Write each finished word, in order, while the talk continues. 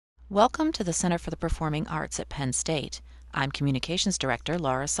Welcome to the Center for the Performing Arts at Penn State. I'm Communications Director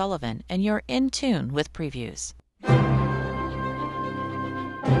Laura Sullivan, and you're in tune with PreViews.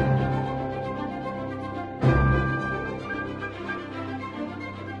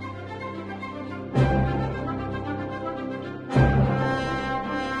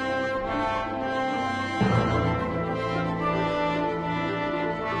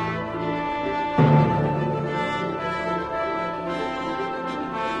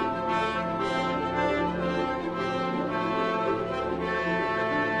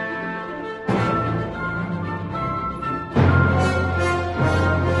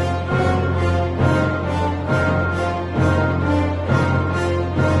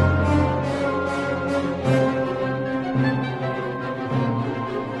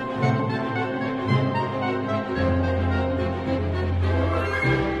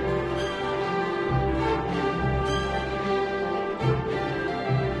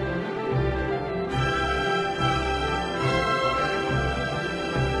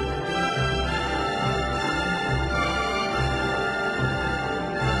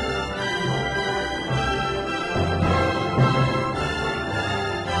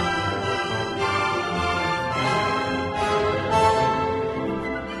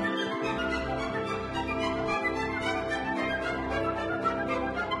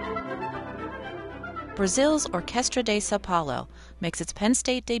 Brazil's Orquestra de São Paulo makes its Penn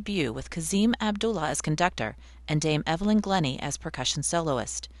State debut with Kazim Abdullah as conductor and Dame Evelyn Glennie as percussion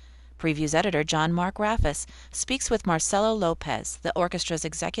soloist. Previews editor John Mark Raffis speaks with Marcelo Lopes, the orchestra's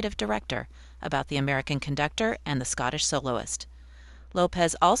executive director, about the American conductor and the Scottish soloist.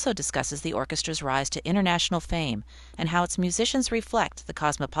 Lopes also discusses the orchestra's rise to international fame and how its musicians reflect the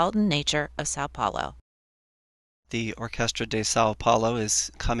cosmopolitan nature of São Paulo. The Orquestra de São Paulo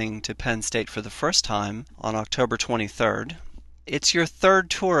is coming to Penn State for the first time on October 23rd. It's your third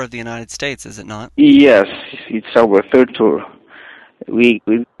tour of the United States, is it not? Yes, it's our third tour. We've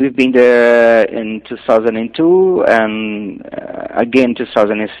been there in 2002 and again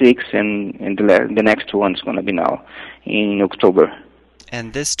 2006, and the next one's going to be now in October.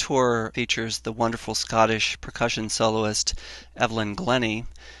 And this tour features the wonderful Scottish percussion soloist Evelyn Glennie,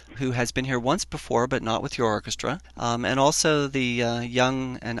 who has been here once before but not with your orchestra, and also the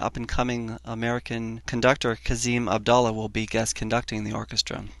young and up-and-coming American conductor Kazim Abdullah will be guest conducting the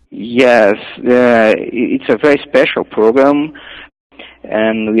orchestra. Yes, it's a very special program,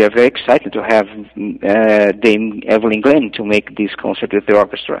 and we are very excited to have Dame Evelyn Glennie to make this concert with the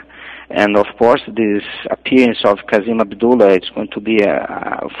orchestra. And of course, this appearance of Kazim Abdullah is going to be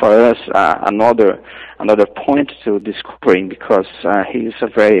for us another point to discovering, because he is a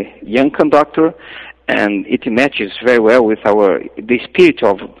very young conductor, and it matches very well with the spirit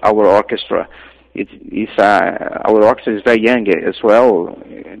of our orchestra. Our orchestra is very young as well.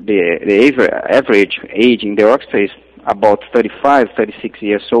 The average age in the orchestra is about 35, 36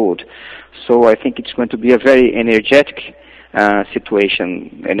 years old. So I think it's going to be a very energetic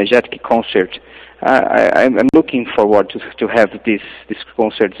situation, energetic concert. I'm looking forward to have this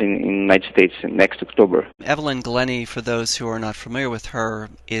concert in the United States next October. Evelyn Glennie, for those who are not familiar with her,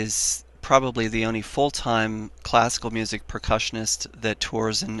 is probably the only full-time classical music percussionist that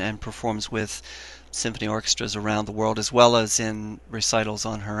tours and performs with symphony orchestras around the world, as well as in recitals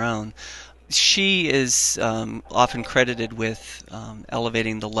on her own. She is often credited with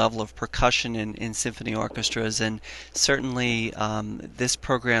elevating the level of percussion in symphony orchestras, and certainly this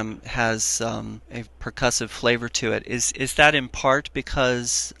program has a percussive flavor to it. Is that in part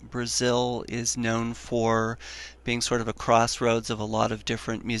because Brazil is known for being sort of a crossroads of a lot of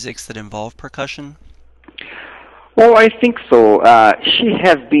different musics that involve percussion? Well, I think so. She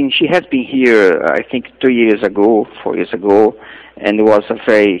has been here, I think, 4 years ago, and it was a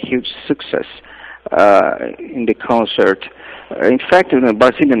very huge success in the concert. In fact,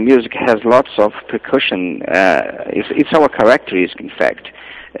 Brazilian music has lots of percussion. It's our characteristic, in fact.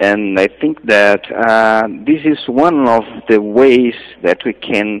 And I think that this is one of the ways that we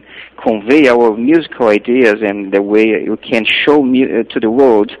can convey our musical ideas, and the way we can show to the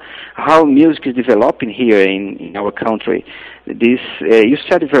world how music is developing here in our country. This you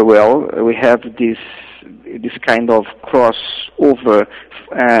said it very well. We have this kind of crossover,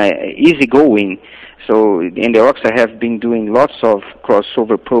 easygoing. So in the orchestra, I have been doing lots of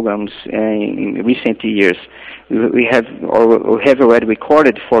crossover programs in recent years. We have already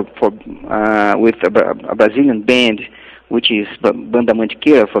recorded with a Brazilian band, which is Banda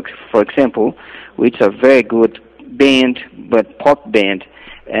Mantiqueira, for example, which is a very good band, but pop band,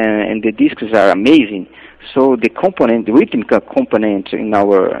 and the discs are amazing. So the rhythmic component in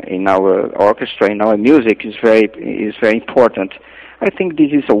our orchestra, in our music, is very important. I think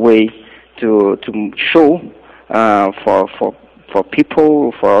this is a way to show for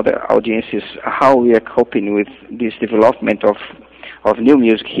people, for other audiences, how we are coping with this development of new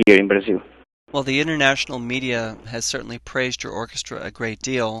music here in Brazil. Well, the international media has certainly praised your orchestra a great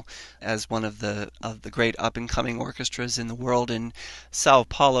deal as one of the great up-and-coming orchestras in the world. And Sao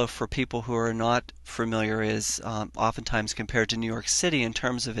Paulo, for people who are not familiar, is oftentimes compared to New York City in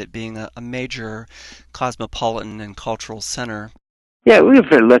terms of it being a major cosmopolitan and cultural center. Yeah, we're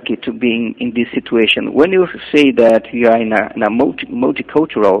very lucky to be in this situation. When you say that we are in a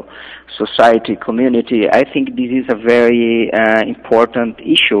multicultural society, community, I think this is a very important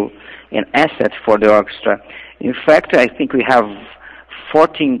issue and asset for the orchestra. In fact, I think we have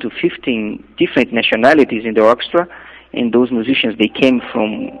 14 to 15 different nationalities in the orchestra, and those musicians, they came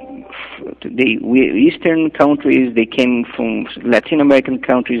from the Eastern countries, they came from Latin American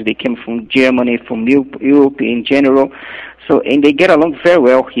countries, they came from Germany, from Europe in general. So, and they get along very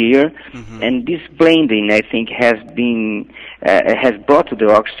well here, and this blending, I think, has brought to the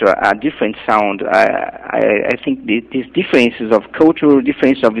orchestra a different sound. I think these differences of culture,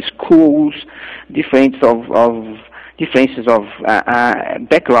 difference of schools, differences of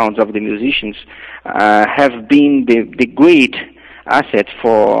backgrounds of the musicians have been the great asset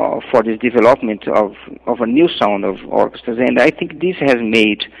for this development of a new sound of orchestras, and I think this has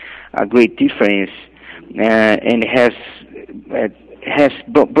made a great difference and has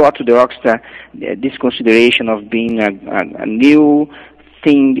brought to the orchestra this consideration of being a new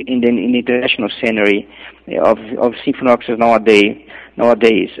thing in the international scenery of symphony orchestras nowadays.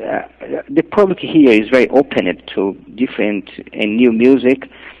 The public here is very open to different and new music.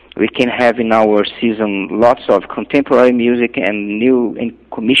 We can have in our season lots of contemporary music and new and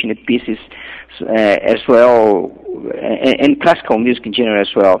commissioned pieces as well, and classical music in general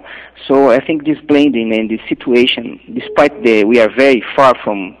as well. So I think this blending and this situation, despite we are very far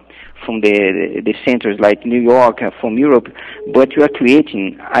from the centers like New York, from Europe, but we are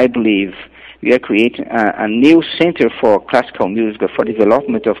creating, I believe, a new center for classical music, for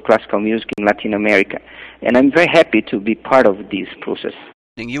development of classical music in Latin America. And I'm very happy to be part of this process.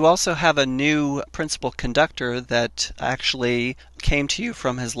 You also have a new principal conductor that actually came to you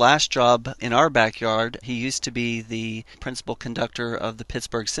from his last job in our backyard. He used to be the principal conductor of the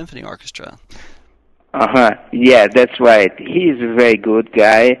Pittsburgh Symphony Orchestra. Yeah, that's right. He is a very good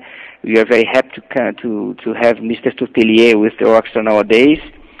guy. We are very happy to have Mr. Tutelier with the orchestra nowadays.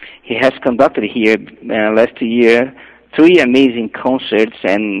 He has conducted here last year 3 amazing concerts,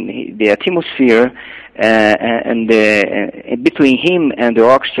 and the atmosphere and between him and the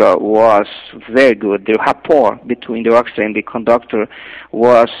orchestra was very good. The rapport between the orchestra and the conductor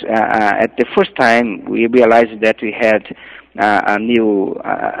was, at the first time, we realized that we had a new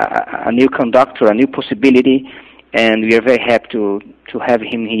conductor, a new possibility, and we are very happy to have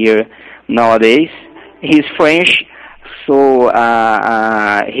him here nowadays. He's French, so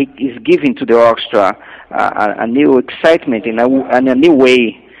he is giving to the orchestra a new excitement and a new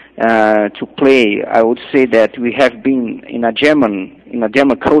way to play. I would say that we have been in a German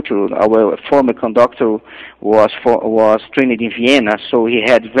culture. Our former conductor was trained in Vienna, so he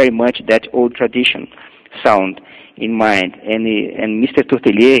had very much that old tradition sound in mind. And Mr.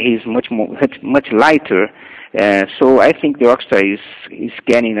 Tortelier, he's much lighter. So I think the orchestra is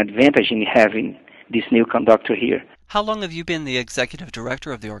getting advantage in having this new conductor here. How long have you been the executive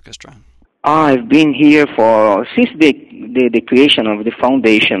director of the orchestra? I've been here since the creation of the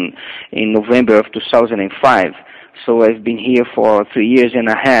foundation in November of 2005. So I've been here for 3 years and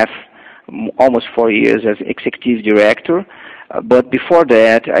a half, almost 4 years as executive director. But before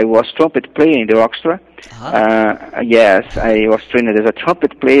that, I was trumpet player in the orchestra. Yes, I was trained as a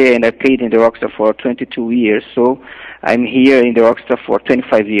trumpet player, and I played in the orchestra for 22 years. So I'm here in the orchestra for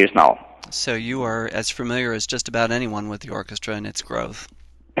 25 years now. So you are as familiar as just about anyone with the orchestra and its growth.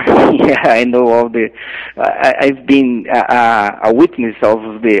 Yeah, I know all the. I've been a witness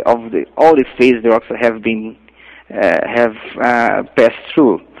of all the phases the orchestra have passed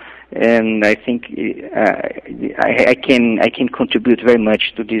through, and I think I can contribute very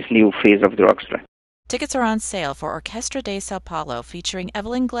much to this new phase of the orchestra. Tickets are on sale for Orquestra de Sao Paulo featuring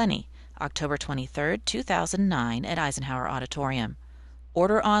Evelyn Glennie, October 23rd, 2009 at Eisenhower Auditorium.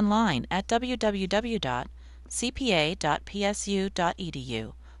 Order online at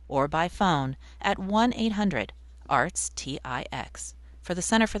www.cpa.psu.edu or by phone at 1-800-ARTS-TIX. For the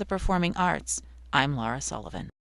Center for the Performing Arts, I'm Laura Sullivan.